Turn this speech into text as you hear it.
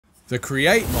The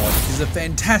Create mod is a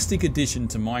fantastic addition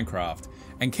to Minecraft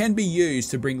and can be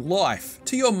used to bring life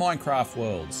to your Minecraft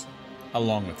worlds,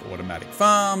 along with automatic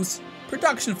farms,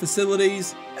 production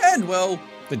facilities, and well,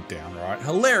 the downright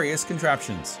hilarious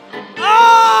contraptions.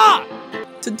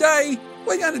 Today,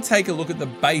 we're going to take a look at the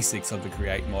basics of the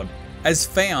Create mod as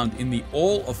found in the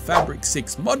All of Fabric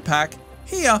 6 mod pack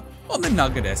here on the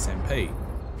Nugget SMP.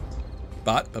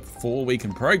 But before we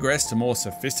can progress to more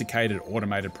sophisticated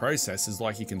automated processes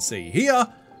like you can see here,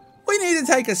 we need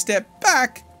to take a step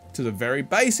back to the very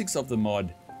basics of the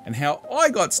mod and how I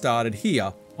got started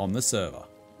here on the server.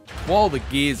 While the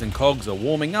gears and cogs are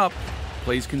warming up,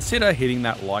 please consider hitting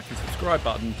that like and subscribe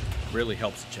button. It really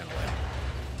helps the channel out.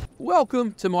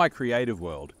 Welcome to my creative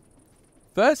world.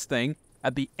 First thing,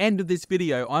 at the end of this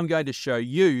video, I'm going to show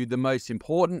you the most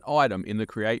important item in the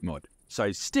Create mod.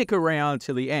 So stick around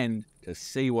till the end to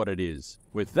see what it is.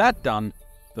 With that done,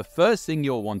 the first thing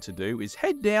you'll want to do is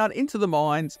head down into the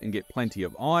mines and get plenty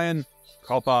of iron,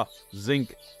 copper,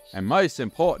 zinc, and most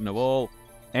important of all,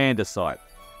 andesite.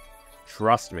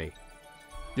 Trust me.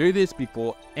 Do this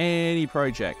before any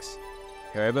projects.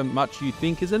 However much you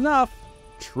think is enough,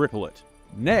 triple it.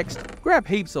 Next, grab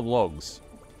heaps of logs.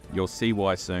 You'll see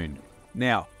why soon.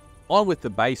 Now, on with the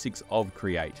basics of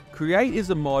Create. Create is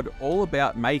a mod all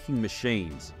about making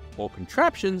machines or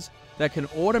contraptions that can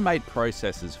automate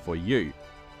processes for you.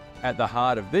 At the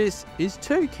heart of this is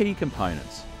two key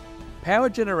components. Power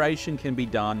generation can be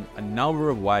done a number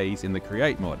of ways in the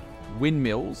Create mod.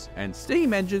 Windmills and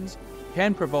steam engines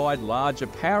can provide larger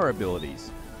power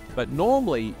abilities, but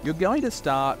normally you're going to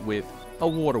start with a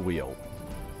water wheel.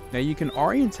 Now you can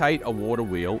orientate a water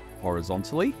wheel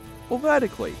horizontally or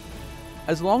vertically.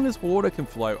 As long as water can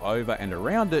flow over and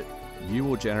around it, you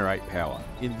will generate power.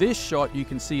 In this shot, you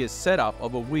can see a setup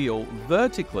of a wheel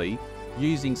vertically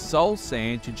using soul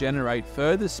sand to generate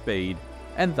further speed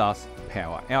and thus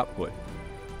power output.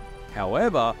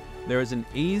 However, there is an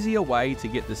easier way to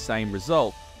get the same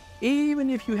result, even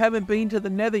if you haven't been to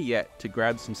the Nether yet to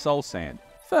grab some soul sand.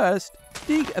 First,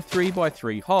 dig a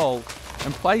 3x3 hole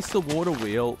and place the water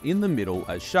wheel in the middle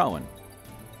as shown.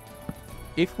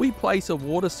 If we place a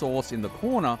water source in the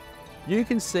corner, you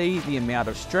can see the amount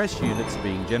of stress units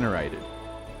being generated.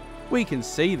 We can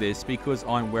see this because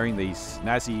I'm wearing these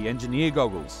snazzy engineer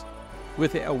goggles.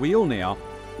 With our wheel now,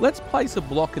 let's place a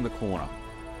block in the corner.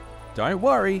 Don't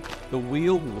worry, the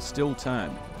wheel will still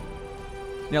turn.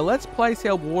 Now let's place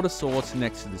our water source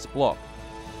next to this block.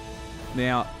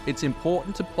 Now, it's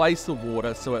important to place the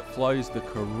water so it flows the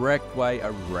correct way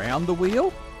around the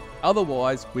wheel.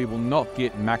 Otherwise, we will not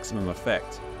get maximum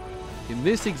effect. In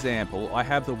this example, I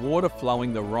have the water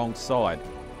flowing the wrong side,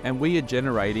 and we are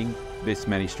generating this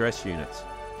many stress units.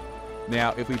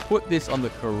 Now, if we put this on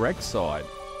the correct side,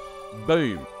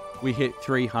 boom, we hit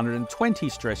 320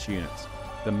 stress units,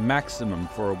 the maximum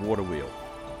for a water wheel.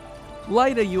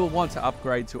 Later, you will want to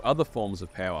upgrade to other forms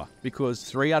of power, because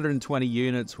 320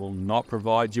 units will not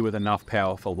provide you with enough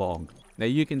power for long. Now,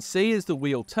 you can see as the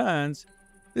wheel turns,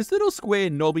 this little square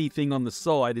knobby thing on the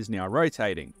side is now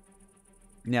rotating.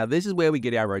 Now this is where we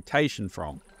get our rotation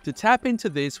from. To tap into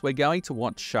this, we're going to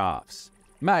want shafts,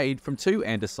 made from 2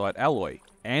 andesite alloy.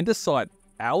 Andesite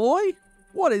alloy?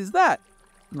 What is that?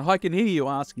 I can hear you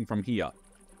asking from here.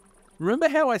 Remember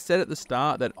how I said at the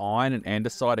start that iron and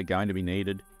andesite are going to be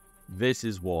needed? This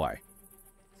is why.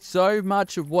 So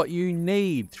much of what you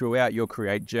need throughout your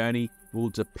Create journey will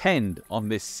depend on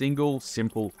this single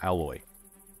simple alloy.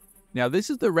 Now this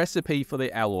is the recipe for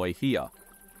the alloy here.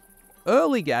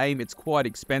 Early game it's quite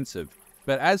expensive,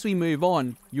 but as we move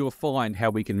on you'll find how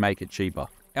we can make it cheaper.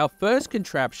 Our first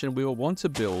contraption we will want to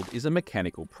build is a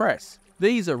mechanical press.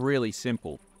 These are really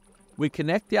simple. We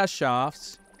connect our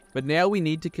shafts, but now we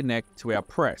need to connect to our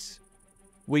press.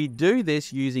 We do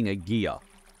this using a gear,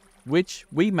 which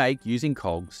we make using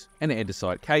cogs and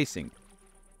andesite casing.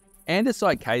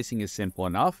 Andesite casing is simple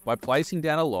enough by placing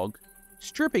down a log,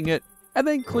 stripping it, and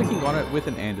then clicking on it with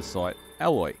an andesite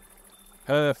alloy.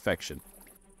 Perfection.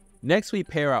 Next we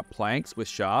pair up planks with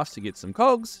shafts to get some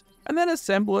cogs, and then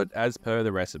assemble it as per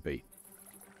the recipe.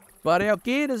 But our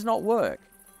gear does not work.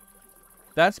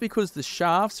 That's because the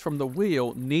shafts from the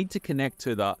wheel need to connect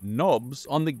to the knobs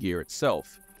on the gear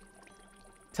itself.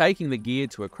 Taking the gear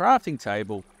to a crafting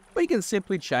table, we can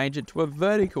simply change it to a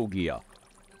vertical gear,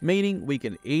 meaning we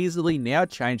can easily now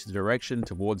change the direction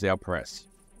towards our press.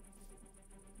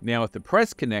 Now with the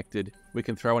press connected, we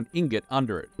can throw an ingot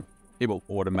under it. It will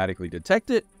automatically detect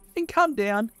it and come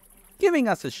down, giving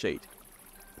us a sheet.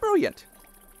 Brilliant!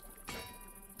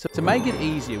 To make it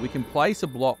easier, we can place a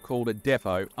block called a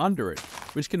depot under it,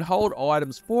 which can hold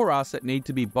items for us that need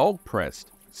to be bulk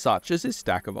pressed, such as this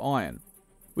stack of iron.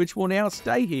 which will now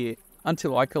stay here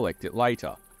until I collect it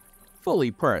later.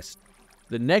 Fully pressed.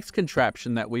 The next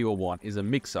contraption that we will want is a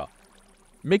mixer.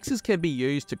 Mixers can be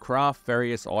used to craft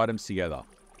various items together.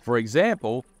 For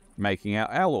example, making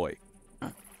our alloy.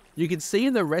 You can see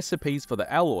in the recipes for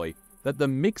the alloy that the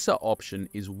mixer option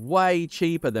is way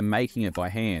cheaper than making it by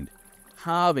hand,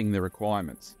 halving the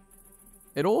requirements.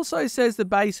 It also says the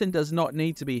basin does not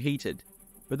need to be heated,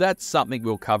 but that's something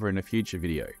we'll cover in a future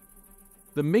video.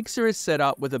 The mixer is set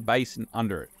up with a basin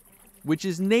under it, which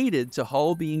is needed to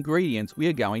hold the ingredients we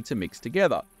are going to mix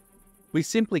together. We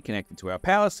simply connect it to our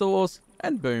power source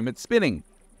and boom, it's spinning.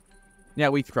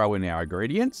 Now we throw in our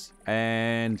ingredients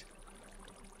and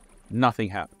nothing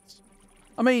happens.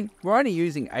 I mean, we're only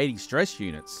using 80 stress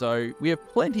units, so we have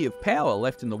plenty of power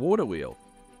left in the water wheel.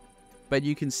 But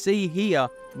you can see here,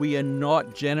 we are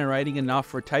not generating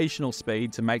enough rotational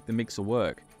speed to make the mixer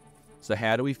work. So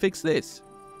how do we fix this?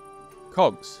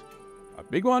 Cogs. A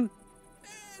big one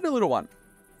and a little one.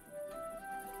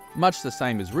 Much the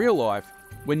same as real life,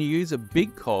 when you use a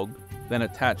big cog, then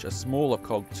attach a smaller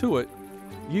cog to it,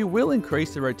 you will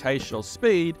increase the rotational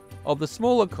speed of the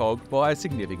smaller cog by a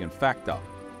significant factor.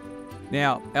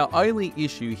 Now, our only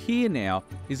issue here now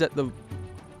is that the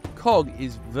cog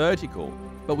is vertical,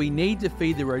 but we need to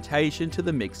feed the rotation to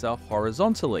the mixer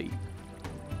horizontally.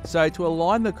 So to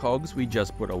align the cogs, we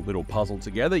just put a little puzzle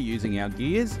together using our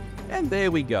gears, and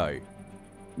there we go.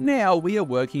 Now we are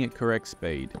working at correct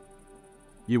speed.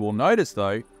 You will notice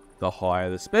though, the higher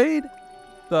the speed,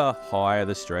 the higher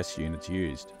the stress units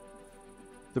used.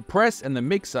 The press and the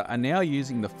mixer are now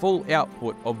using the full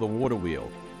output of the water wheel.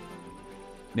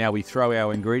 Now we throw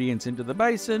our ingredients into the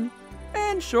basin,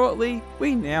 and shortly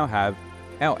we now have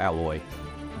our alloy.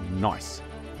 Nice.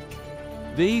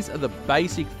 These are the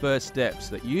basic first steps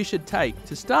that you should take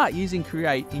to start using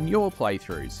Create in your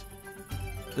playthroughs.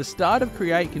 The start of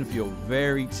Create can feel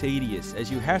very tedious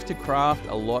as you have to craft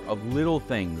a lot of little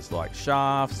things like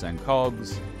shafts and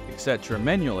cogs, etc.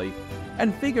 manually,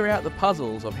 and figure out the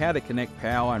puzzles of how to connect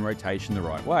power and rotation the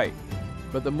right way.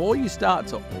 But the more you start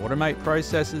to automate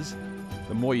processes,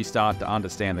 the more you start to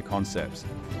understand the concepts,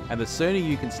 and the sooner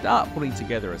you can start putting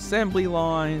together assembly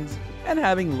lines and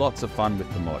having lots of fun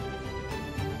with the mod.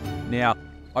 Now,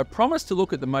 I promised to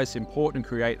look at the most important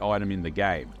Create item in the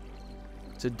game.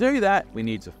 To do that, we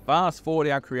need to fast forward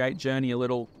our Create journey a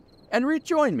little and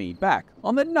rejoin me back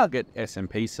on the Nugget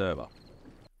SMP server.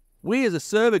 We as a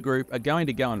server group are going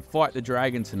to go and fight the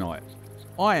dragon tonight.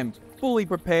 I am fully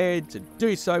prepared to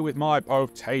do so with my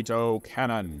potato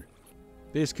cannon.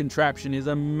 This contraption is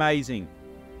amazing.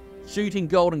 Shooting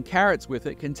golden carrots with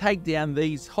it can take down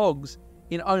these hogs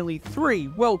in only 3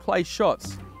 well-placed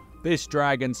shots. This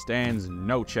dragon stands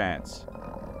no chance.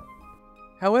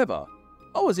 However,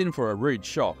 I was in for a rude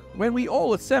shock when we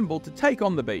all assembled to take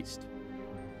on the beast.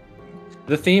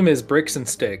 The theme is bricks and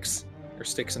sticks, or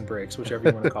sticks and bricks, whichever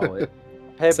you want to call it.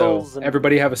 Pebbles So and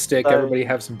everybody have a stick, stones. everybody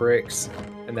have some bricks,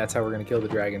 and that's how we're going to kill the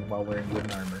dragon while wearing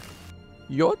wooden armor.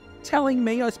 You're telling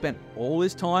me I spent all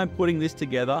this time putting this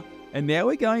together and now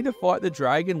we're going to fight the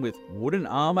dragon with wooden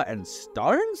armor and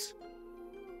stones?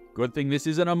 Good thing this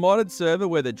isn't a modded server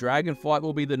where the dragon fight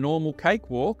will be the normal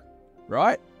cakewalk,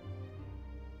 right?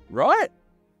 Right?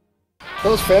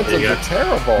 Those phantoms are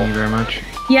terrible. Thank you very much.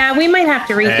 Yeah, we might have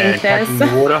to rethink this. Attacking the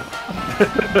water.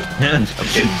 I'm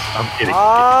kidding. I'm kidding.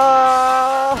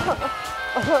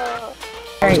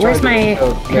 All right, where's my...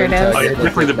 Here it is. Oh, yeah,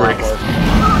 definitely the bricks.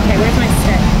 Okay, where's my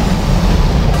stick?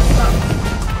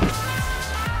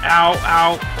 Ow,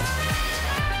 ow.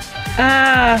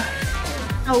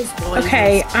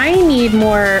 Okay, I need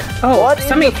more... Oh, What in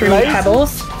somebody the threw me blazes?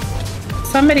 pebbles.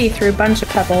 Somebody threw a bunch of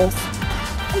pebbles.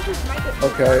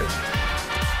 Okay.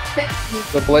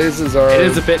 The blazes are... It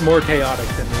is a bit more chaotic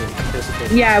than we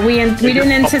anticipated. Yeah, we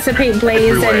didn't anticipate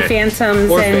Blaze and everywhere. Phantoms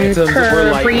Or and phantoms or Kerr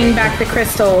lightning. bringing back the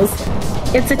crystals.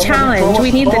 It's a challenge.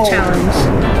 We need the challenge.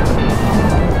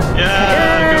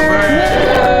 Yeah,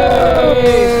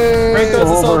 go Break those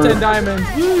assault 10 diamonds.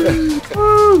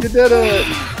 You did it!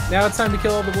 Now it's time to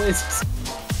kill all the blazes.